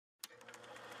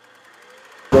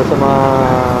tayo sa mga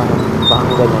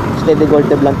bahang ganyan. Steady gold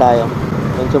tip lang tayo.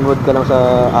 And sumunod ka lang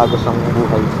sa agos ng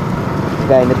buhay.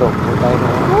 Gaya nito. Tayo na.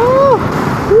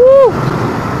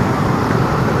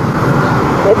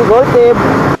 Steady gold tip.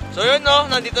 So yun no,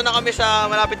 nandito na kami sa,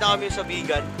 malapit na kami sa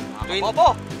Bigan.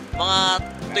 Mga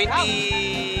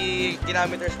 20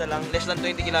 kilometers na lang, less than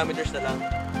 20 kilometers na lang.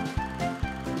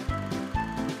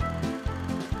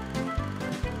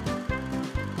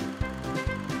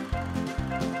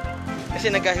 Kasi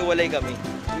nagkahiwalay kami.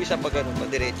 Yung isa pa ganun, pa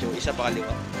diretso, isa pa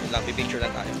kaliwa. Yun lang, pipicture lang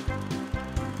tayo.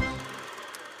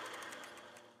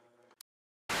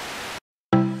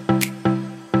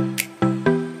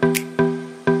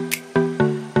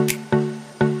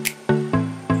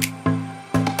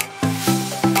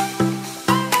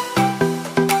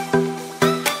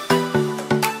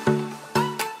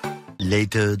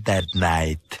 Later that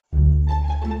night.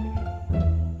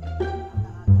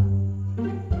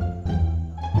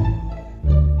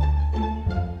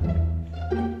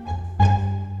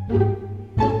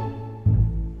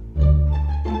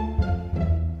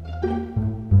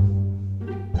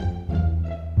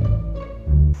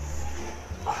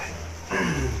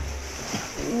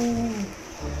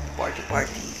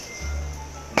 Party.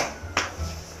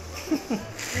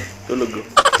 Tulog.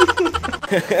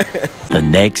 The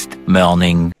next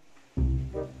morning.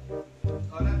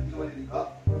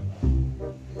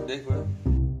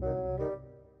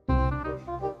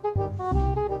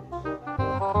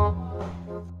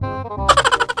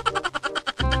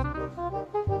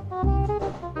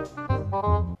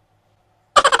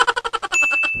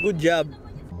 Good job.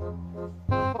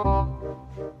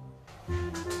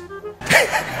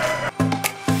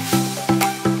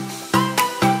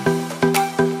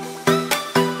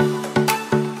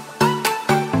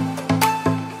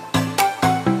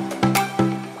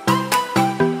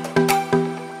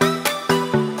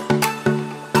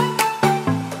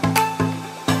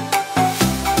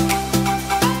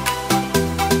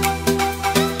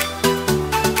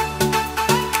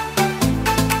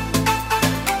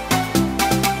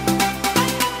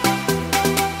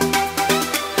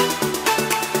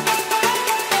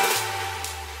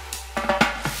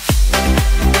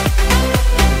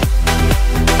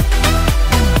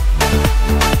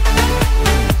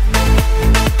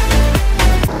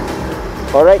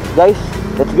 Alright guys,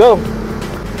 let's go.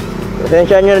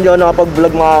 Pasensya nyo na di ako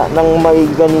nakapag-vlog ng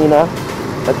maigi kanina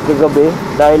at kagabi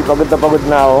dahil pagod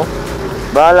na ako.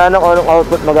 Bahala na kung anong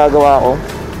output magagawa ko.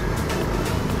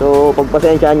 So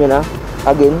pagpasensya nyo na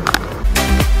again.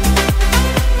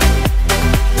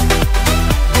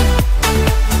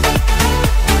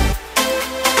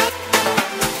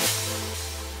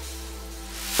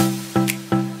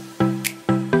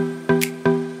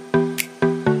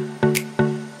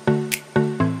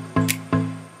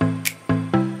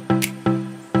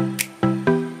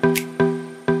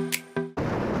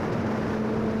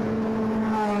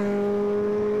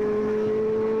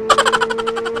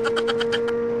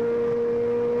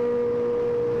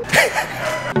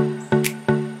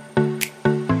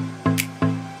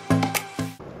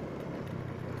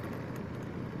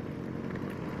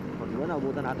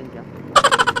 Naabutan natin siya.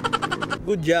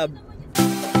 Good job.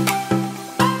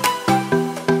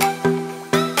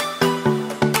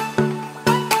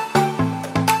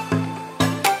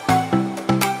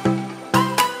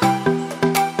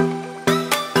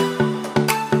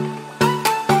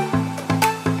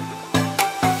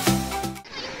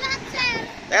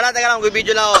 Teka lang,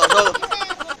 video lang ako. So,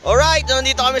 alright,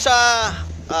 nandito kami sa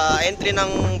entry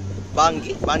ng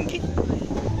Bangi.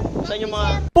 Saan yung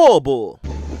mga Bobo?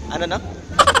 Ano na?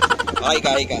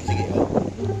 Okay ka. Sige.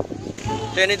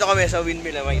 So, nandito kami sa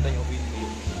windmill. Makita nyo windmill.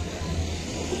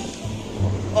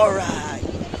 Alright.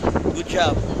 Good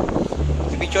job.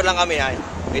 Picture lang kami.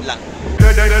 Wait lang.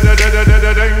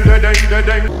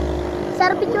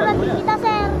 Sir, picture lang kita,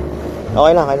 sir.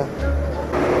 Okay lang. Sir,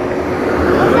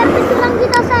 picture lang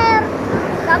kita, sir.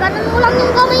 Gaganon mo lang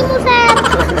yung kamay mo, sir.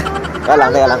 Teka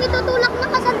lang. Itutulak na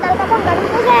kasandal ka pang ganun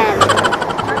mo, sir.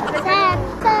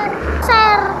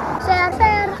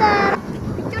 Sir.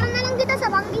 Picture na lang kita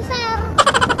sa banggi, sir.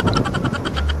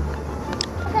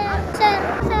 Sir.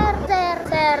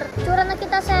 Picture na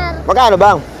kita, sir. Magkano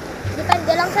bang?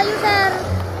 Depende lang sa'yo, sir.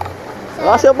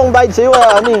 Kasi yung pang bayad sa'yo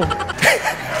ano eh.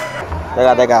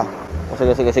 Teka.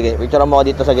 Sige. Picture mo ako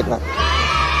dito sa gitna.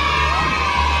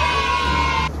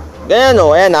 Ganyan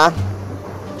o, ayan ha.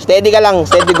 Steady ka lang,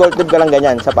 steady gold tip ka lang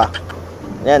ganyan, isa pa.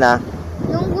 Ayan ha.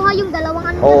 Yung buhay yung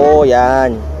dalawang ano. Oo,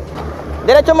 yan.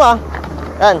 Diretso mo ha.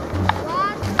 Yan.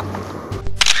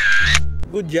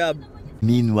 Good job.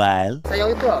 Meanwhile,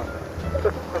 Sayaw ito ah.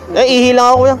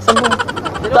 Ihilang ako yan.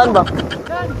 Saan ba?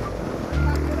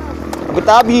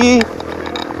 Tabi-tabi.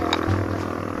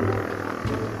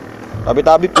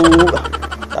 Tabi-tabi po.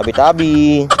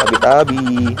 Tabi-tabi. Tabi-tabi.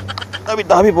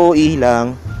 Tabi-tabi po,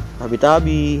 ilang.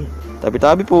 Tabi-tabi.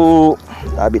 Tabi-tabi po.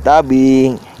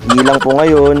 Tabi-tabi. Ilang po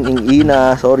ngayon.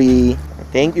 Ing-ina. Sorry.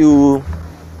 Thank you.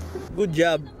 Good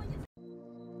job.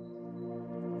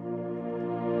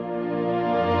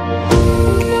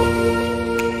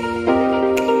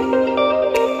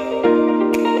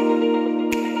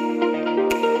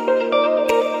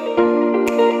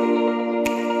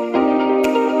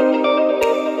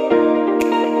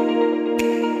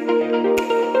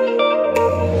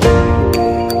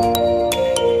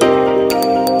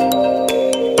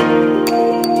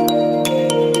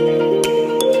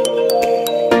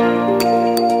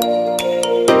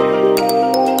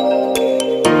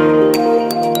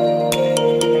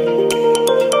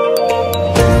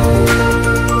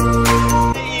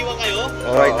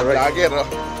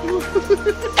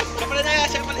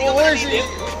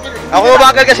 Ako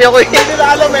mabagal kasi ako eh. Hindi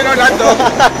na alam eh, Orlando.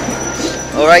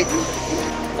 Alright.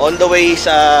 On the way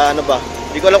sa ano ba?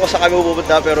 Hindi ko alam kung saan kami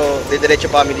pupunta pero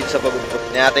didiretso pa kami dito sa pagugpo.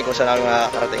 Tingnan natin kung saan kami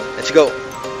makakarating. Let's go!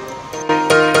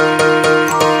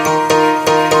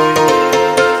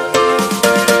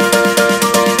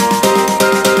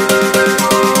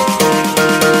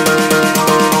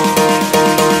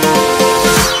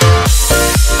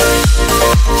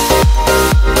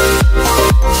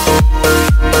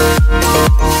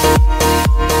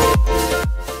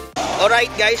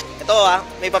 Alright guys, ito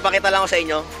may papakita lang ako sa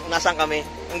inyo kung nasaan kami.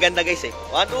 Ang ganda guys eh.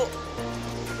 1, 2.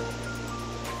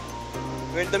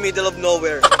 We're in the middle of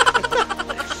nowhere.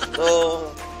 So,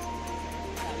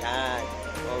 yan.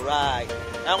 Alright.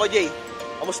 Ano ko Jay?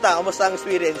 Kamusta? Kamusta ang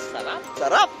experience? Sarap.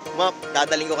 Sarap.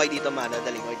 Dadaling ko kayo dito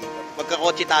dadaling ko kayo dito.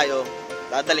 Pagkakotse tayo,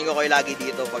 dadaling ko kayo lagi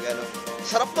dito pag ano.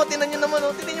 Sarap po, tinan nyo naman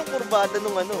tinan yung kurbada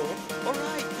nung ano.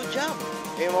 Alright, good job.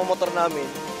 Yung mga motor namin.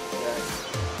 Yan.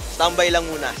 Standby lang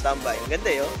muna, standby. Ang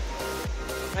ganda eh, oh.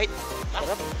 Right,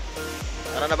 sarap.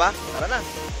 Tara na ba? Tara na.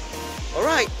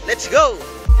 Alright, let's go!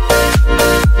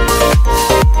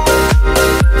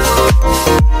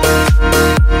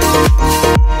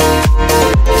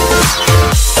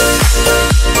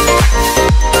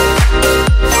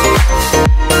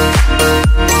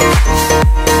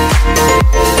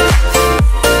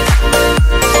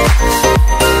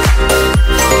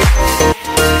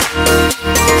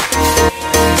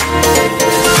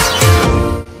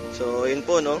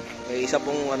 May isa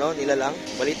pong nilalang,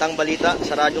 balitang balita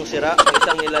sa radyong sira, may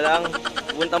isang nilalang,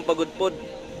 puntang pagudpod,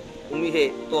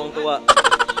 umihi, tuwang-tuwa.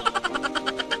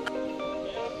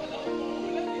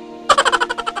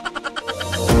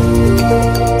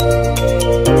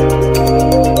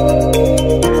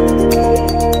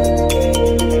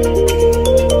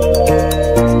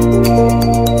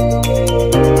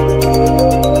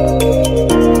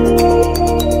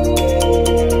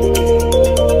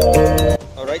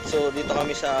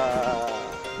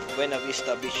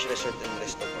 Beach Resort and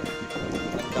Restaurant.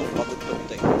 Magandang pagudtog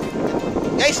to eh.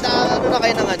 Guys, na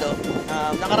kayo ng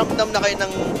nakaramdam na kayo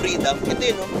ng freedom. Ito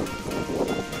yun, no?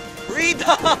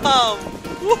 Freedom!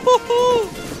 Woohoo!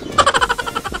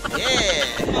 Yeah!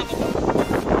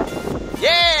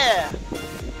 Yeah!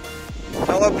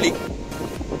 Mga blik.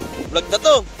 Vlog na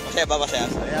to. Masaya ba? Masaya?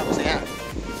 Masaya.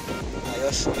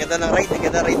 Ayos. Ganda ng ride.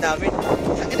 Ganda ng ride namin.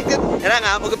 Kaya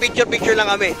nga, mag-picture-picture lang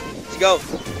kami. Let's go!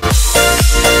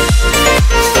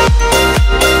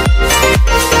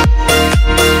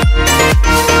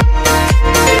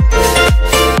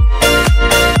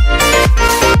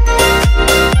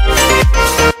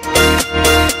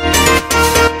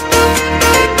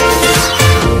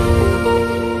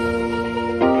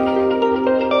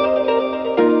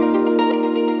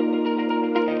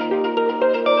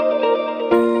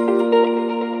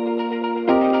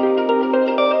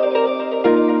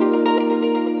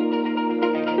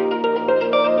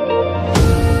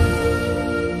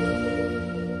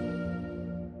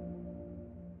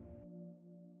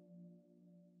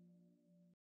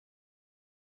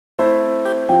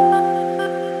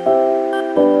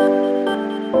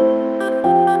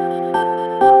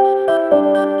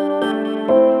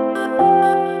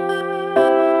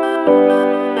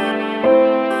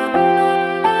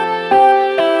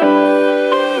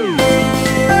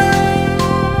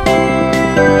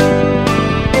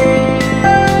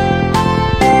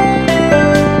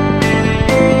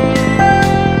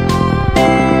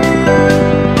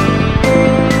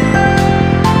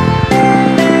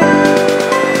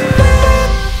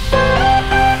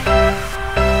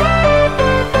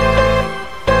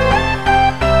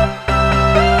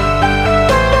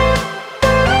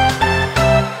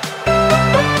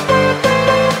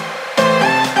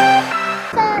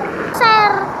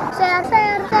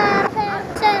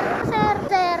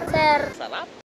 Sarap.